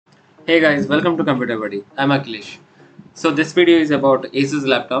Hey guys, welcome to Computer Buddy. I'm Akhilesh. So this video is about ASUS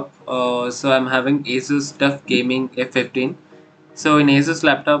laptop. So I'm having ASUS TUF Gaming F15. So in ASUS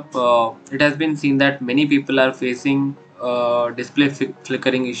laptop, it has been seen that many people are facing display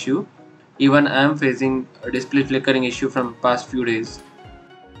flickering issue. Even I am facing a display flickering issue from past few days.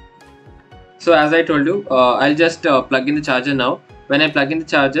 So as I told you, I'll just plug in the charger now. When I plug in the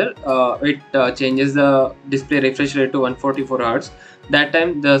charger, it changes the display refresh rate to 144 Hz. That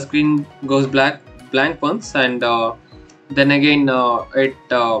time the screen goes blank once, and then again it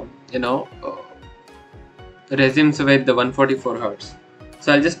resumes with the 144 Hz.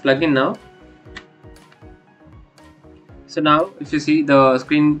 So I'll just plug in now. So now if you see, the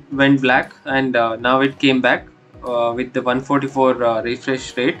screen went black, and now it came back with the 144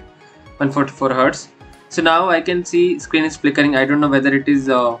 refresh rate, 144 Hz. So now I can see screen is flickering. I don't know whether it is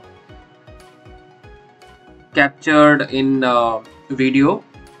captured in video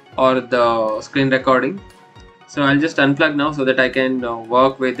or the screen recording. So I'll just unplug now so that I can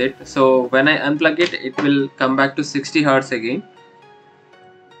work with it. So when I unplug it, it will come back to 60 Hz again.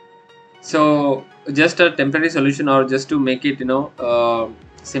 So just a temporary solution, or just to make it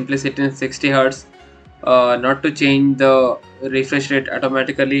simply set in 60 Hz, not to change the refresh rate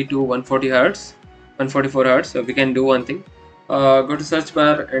automatically to 140 Hz, 144 Hz. So we can do one thing. Go to search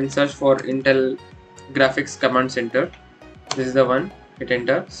bar and search for Intel Graphics Command Center. This is the one. Hit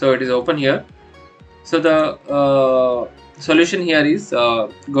enter. So it is open here. So the solution here is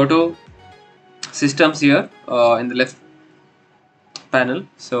go to systems here in the left panel.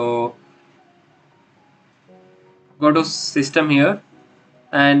 So go to system here,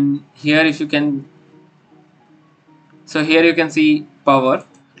 and here if you can, so here you can see power.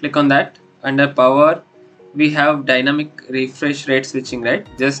 Click on that. Under power we have dynamic refresh rate switching, right?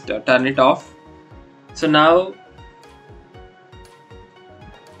 Just turn it off. So now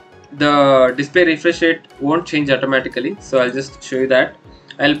the display refresh rate won't change automatically, so I'll just show you that.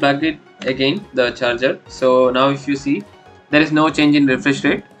 I'll plug it again, the charger. So now if you see, there is no change in refresh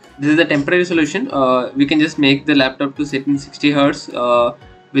rate. This is a temporary solution. We can just make the laptop to set in 60 Hz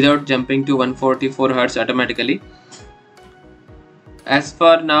without jumping to 144 Hz automatically. As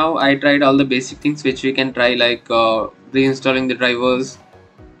for now, I tried all the basic things which we can try, like reinstalling the drivers,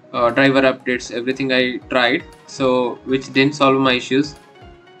 driver updates, everything I tried, so which didn't solve my issues.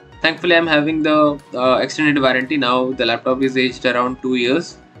 Thankfully I'm having the extended warranty. Now the laptop is aged around 2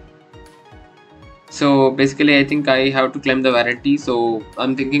 years. So basically I think I have to claim the warranty. So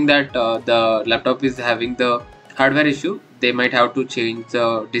I'm thinking that the laptop is having the hardware issue. They might have to change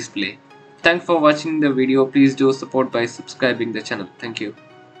the display. Thanks for watching the video. Please do support by subscribing the channel. Thank you.